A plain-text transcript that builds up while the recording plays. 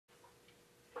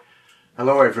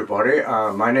Hello everybody,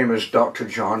 my name is Dr.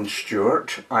 John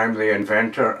Stewart. I'm the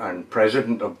inventor and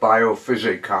president of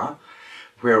Biophysica,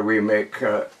 where we make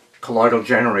colloidal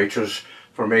generators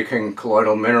for making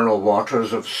colloidal mineral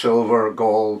waters of silver,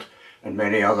 gold and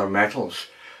many other metals.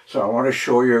 So I want to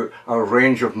show you a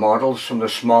range of models from the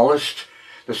smallest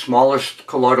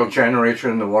colloidal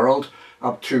generator in the world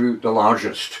up to the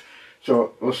largest.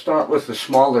 So we'll start with the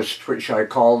smallest, which I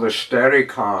call the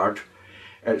Stericard.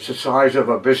 It's the size of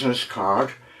a business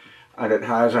card, and it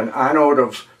has an anode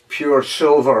of pure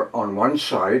silver on one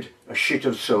side, a sheet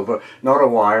of silver, not a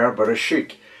wire but a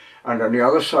sheet, and on the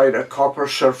other side a copper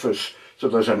surface. So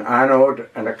there's an anode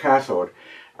and a cathode,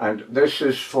 and this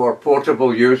is for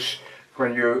portable use.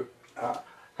 When you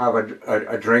have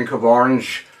a drink of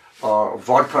orange or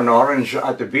vodka and orange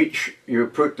at the beach, you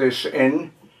put this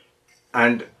in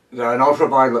and an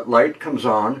ultraviolet light comes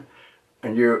on,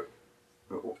 and you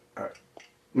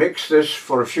mix this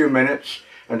for a few minutes,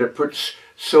 and it puts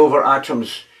silver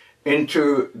atoms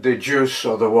into the juice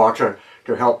or the water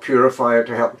to help purify it,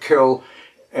 to help kill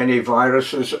any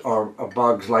viruses or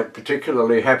bugs, like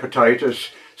particularly hepatitis,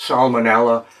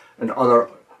 salmonella and other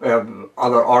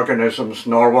organisms,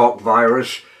 Norwalk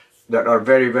virus, that are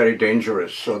very, very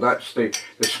dangerous. So that's the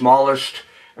smallest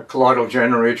colloidal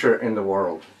generator in the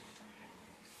world.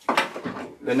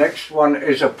 The next one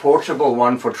is a portable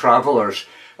one for travelers,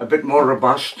 a bit more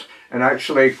robust and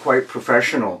actually quite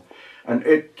professional, and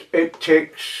it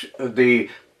takes the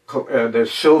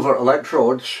silver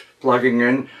electrodes plugging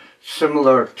in,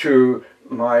 similar to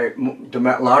my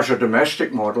larger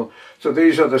domestic model. So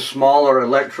these are the smaller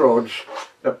electrodes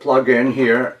that plug in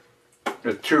here,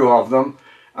 the two of them,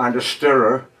 and a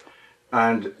stirrer,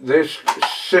 and this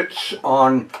sits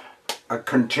on a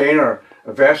container,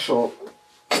 a vessel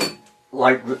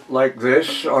like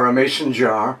this, or a mason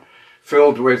jar,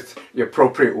 filled with the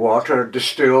appropriate water,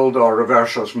 distilled or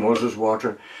reverse osmosis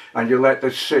water, and you let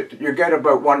this sit. You get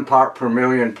about 1 part per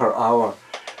million per hour.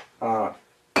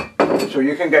 So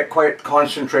you can get quite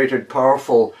concentrated,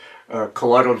 powerful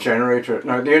colloidal generator.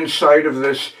 Now the inside of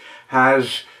this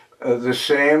has the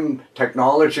same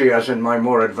technology as in my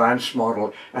more advanced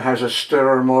model. It has a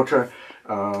stirrer motor,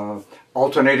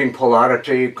 alternating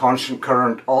polarity, constant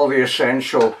current, all the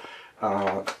essential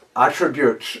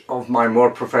attributes of my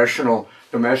more professional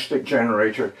domestic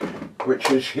generator, which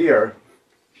is here.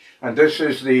 And this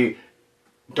is the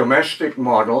domestic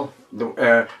model,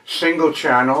 the single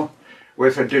channel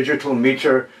with a digital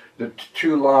meter, the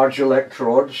two large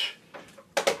electrodes,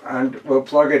 and we'll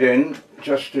plug it in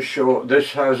just to show.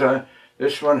 This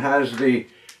one has the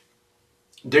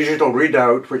digital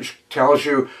readout, which tells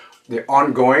you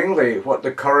ongoingly what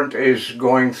the current is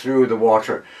going through the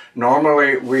water.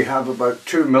 Normally we have about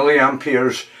 2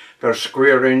 milliamperes per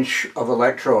square inch of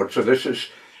electrode. So this is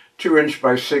 2 inch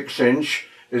by 6 inch,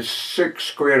 is 6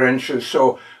 square inches.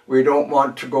 So we don't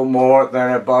want to go more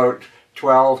than about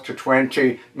 12 to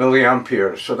 20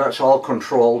 milliamperes. So that's all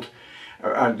controlled.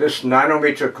 And this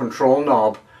nanometer control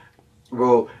knob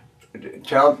will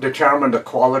determine the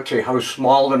quality, how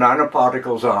small the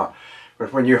nanoparticles are.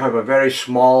 But when you have a very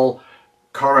small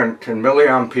current in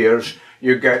milliamperes,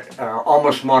 you get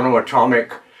almost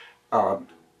monoatomic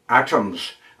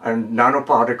atoms and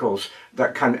nanoparticles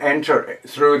that can enter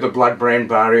through the blood-brain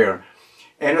barrier.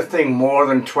 Anything more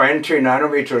than 20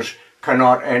 nanometers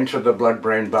cannot enter the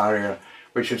blood-brain barrier,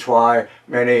 which is why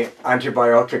many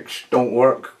antibiotics don't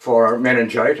work for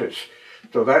meningitis.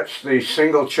 So that's the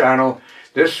single channel.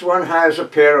 This one has a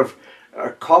pair of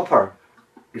copper.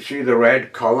 You see the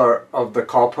red color of the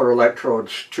copper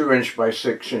electrodes, 2 inch by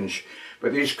 6 inch,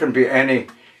 but these can be any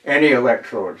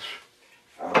electrodes.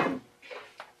 And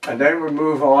then we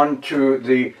move on to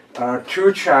the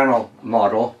 2-channel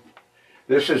model.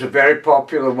 This is a very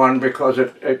popular one because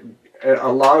it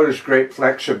allows great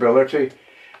flexibility.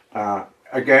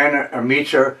 Again, a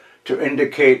meter to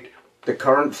indicate the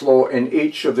current flow in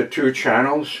each of the 2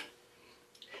 channels,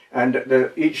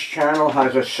 and each channel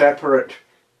has a separate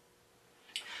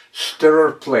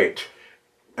stirrer plate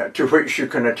to which you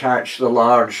can attach the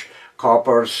large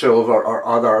copper, silver or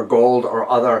other gold or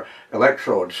other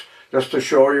electrodes. Just to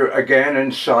show you again,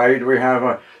 inside we have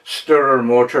a stirrer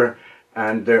motor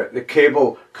and the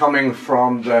cable coming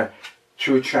from the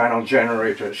 2-channel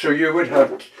generator. So you would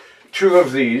have two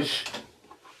of these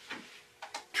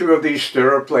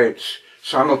stirrer plates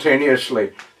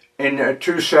simultaneously in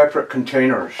 2 separate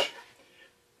containers.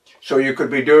 So you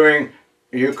could be doing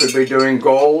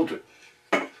gold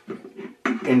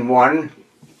in one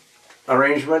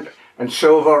arrangement and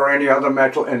silver or any other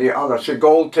metal in the other. So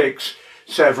gold takes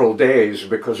several days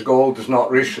because gold does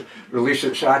not release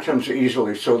its atoms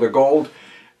easily. So the gold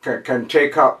can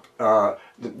take up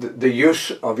the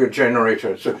use of your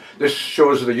generator. So this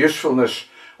shows the usefulness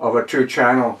of a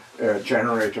two-channel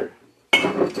generator.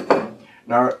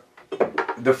 Now,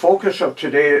 the focus of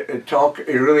today's talk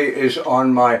really is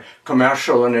on my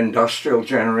commercial and industrial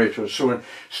generators. So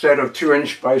instead of 2"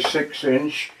 by 6",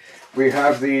 we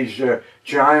have these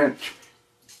giant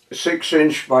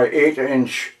 6" by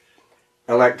 8"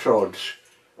 electrodes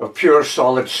of pure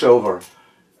solid silver,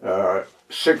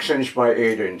 6" by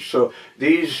 8". So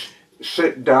these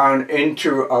sit down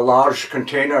into a large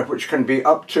container which can be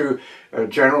up to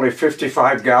generally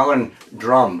 55-gallon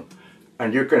drum.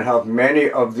 And you can have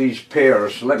many of these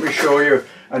pairs. Let me show you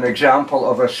an example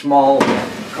of a small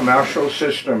commercial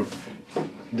system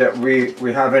that we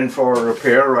have in for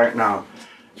repair right now.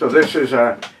 So this is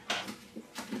a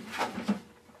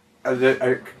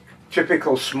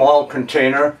typical small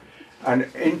container, and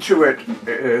into it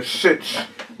sits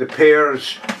the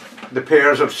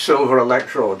pairs of silver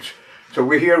electrodes. So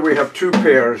here we have 2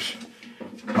 pairs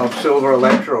of silver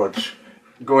electrodes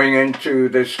going into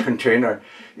this container.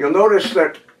 You'll notice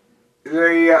that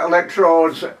the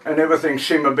electrodes and everything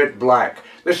seem a bit black.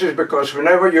 This is because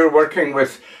whenever you're working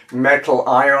with metal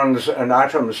ions and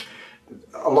atoms,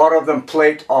 a lot of them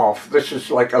plate off. This is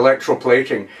like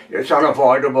electroplating. It's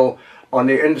unavoidable on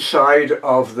the inside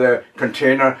of the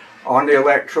container, on the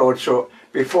electrode. So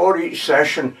before each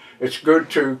session, it's good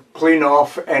to clean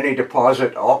off any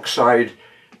deposit oxide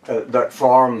that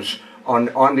forms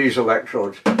on these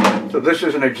electrodes. So this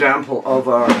is an example of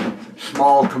a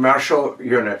small commercial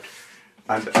unit,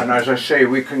 and as I say,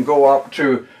 we can go up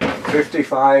to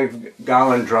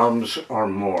 55-gallon drums or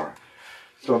more.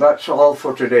 So that's all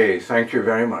for today. Thank you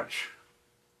very much.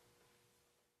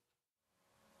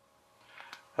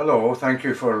 Hello, thank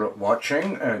you for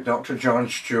watching. Dr. John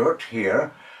Stewart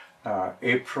here,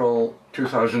 April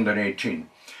 2018.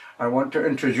 I want to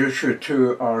introduce you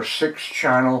to our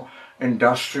 6-channel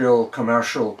industrial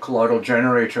commercial colloidal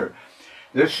generator.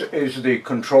 This is the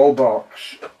control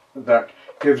box that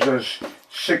gives us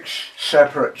 6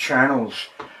 separate channels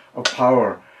of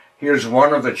power. Here's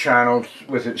one of the channels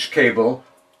with its cable,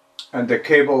 and the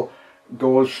cable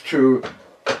goes to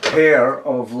a pair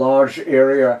of large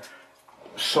area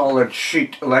solid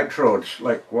sheet electrodes.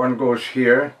 Like one goes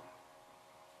here,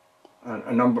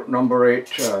 a number 8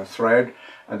 thread,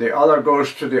 and the other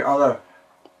goes to the other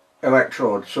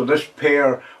electrode. So this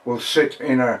pair will sit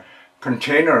in a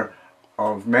container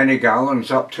of many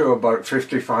gallons, up to about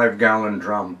 55-gallon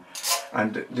drum,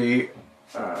 and the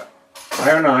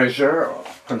ionizer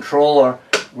controller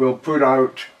will put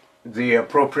out the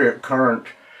appropriate current.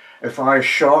 If I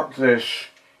short this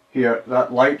here,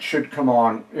 that light should come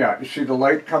on. Yeah, you see the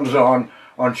light comes on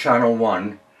channel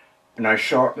 1, and I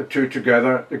short the 2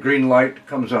 together, the green light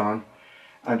comes on,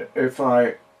 and if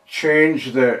I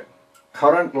change the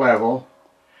current level,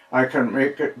 I can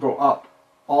make it go up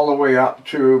all the way up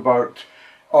to about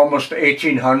almost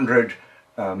 1800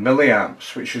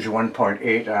 milliamps, which is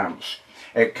 1.8 amps.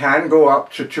 It can go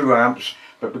up to 2 amps,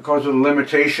 but because of the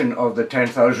limitation of the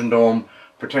 10,000 ohm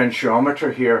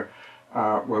potentiometer here,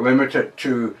 we're limited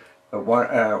to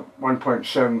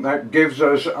 1.7. That gives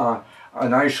us a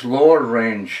nice lower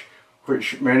range,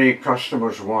 which many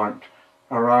customers want,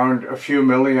 around a few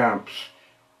milliamps.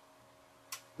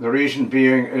 The reason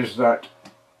being is that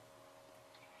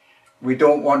we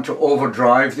don't want to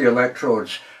overdrive the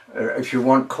electrodes. If you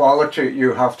want quality,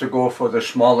 you have to go for the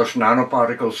smallest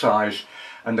nanoparticle size,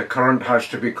 and the current has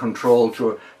to be controlled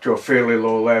to a fairly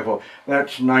low level.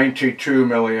 That's 92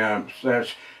 milliamps,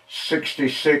 that's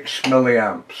 66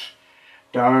 milliamps,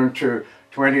 down to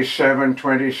 27,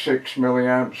 26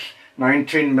 milliamps,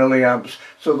 19 milliamps.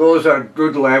 So those are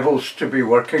good levels to be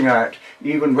working at,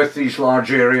 even with these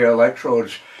large area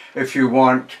electrodes, if you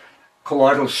want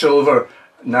colloidal silver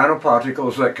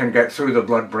nanoparticles that can get through the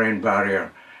blood-brain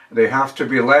barrier. They have to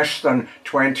be less than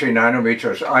 20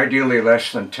 nanometers, ideally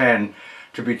less than 10,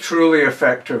 to be truly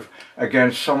effective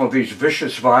against some of these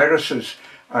vicious viruses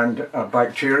and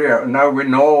bacteria. Now we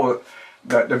know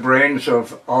that the brains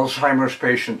of Alzheimer's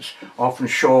patients often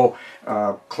show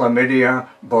chlamydia,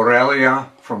 borrelia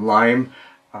from Lyme,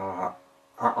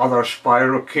 other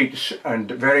spirochetes,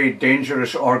 and very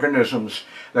dangerous organisms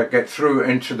that get through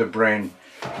into the brain.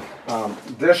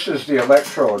 This is the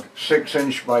electrode,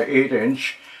 6" by 8",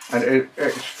 and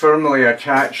it's firmly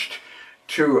attached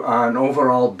to an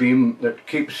overall beam that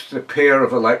keeps the pair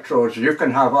of electrodes. You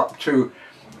can have up to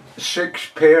 6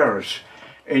 pairs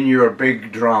in your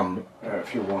big drum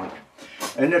if you want.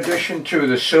 In addition to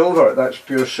the silver, that's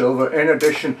pure silver, in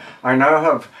addition I now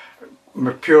have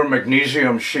pure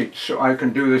magnesium sheets, so I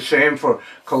can do the same for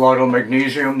colloidal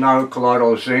magnesium, now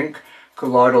colloidal zinc,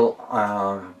 colloidal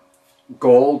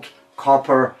gold,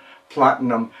 copper,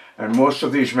 platinum, and most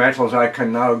of these metals I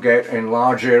can now get in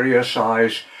large area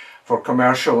size for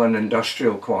commercial and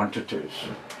industrial quantities.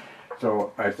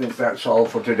 So I think that's all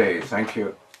for today. Thank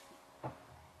you.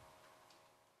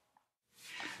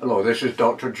 Hello, this is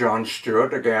Dr. John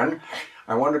Stewart again.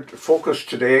 I wanted to focus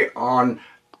today on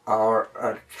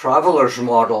our traveler's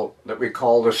model that we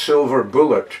call the Silver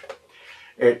Bullet.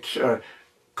 It's a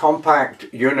compact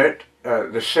unit,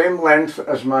 the same length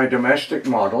as my domestic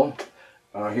model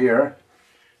here,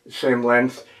 same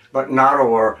length, but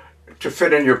narrower to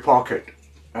fit in your pocket.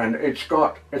 And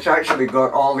it's actually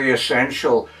got all the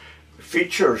essential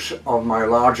features of my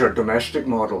larger domestic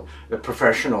model, the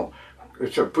professional.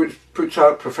 It puts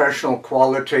out professional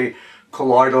quality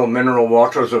colloidal mineral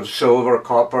waters of silver,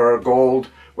 copper, gold,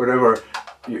 whatever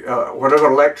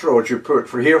electrodes you put.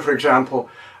 For here, for example,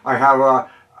 I have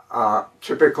a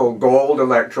typical gold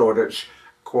electrode. It's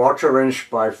 1/4 inch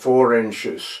by 4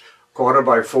 inches. 1/4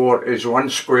 by 4 is 1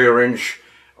 square inch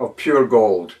of pure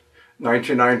gold,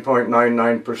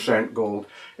 99.99% gold.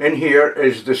 In here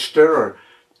is the stirrer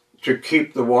to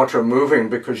keep the water moving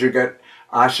because you get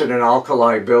acid and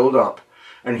alkali buildup.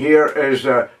 And here is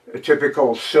a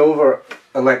typical silver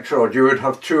electrode. You would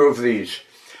have 2 of these,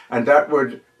 and that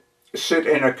would sit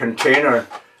in a container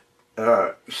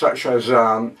such as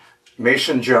a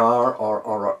mason jar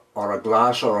or a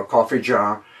glass or a coffee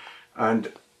jar,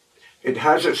 and it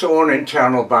has its own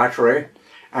internal battery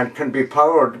and can be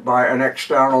powered by an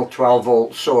external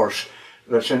 12-volt source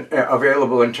that's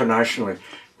available internationally.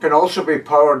 It can also be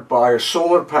powered by a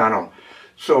solar panel.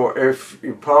 So if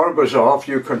your power goes off,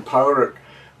 you can power it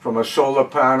from a solar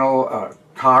panel, a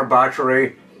car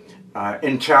battery,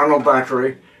 internal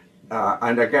battery.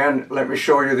 And again, let me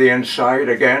show you the inside.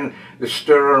 Again, the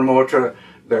stirrer motor,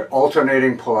 the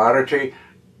alternating polarity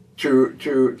to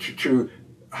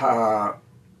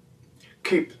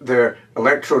keep the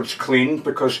electrodes clean,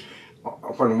 because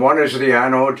when one is the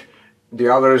anode, the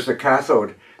other is the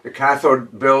cathode. The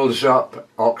cathode builds up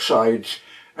oxides,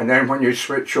 and then when you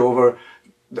switch over,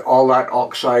 all that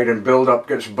oxide and buildup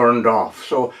gets burned off.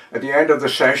 So at the end of the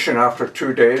session, after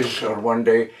 2 days or 1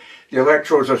 day, the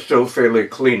electrodes are still fairly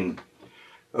clean.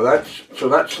 So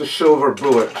that's the Silver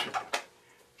Bullet,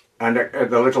 and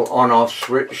the little on-off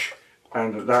switch,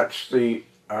 and that's the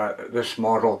this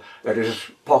model that is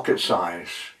pocket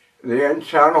size. The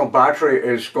internal battery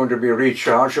is going to be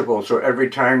rechargeable, so every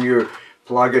time you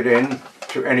plug it in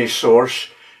to any source,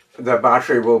 the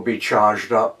battery will be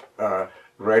charged up,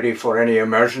 ready for any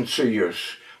emergency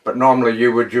use. But normally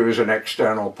you would use an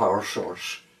external power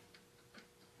source.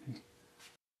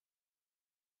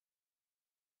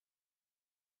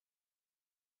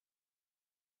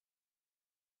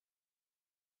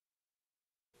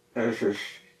 This is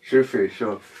Sufi,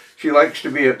 so she likes to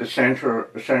be at the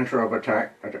center of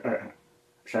attack,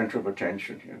 center of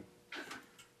attention. Yeah.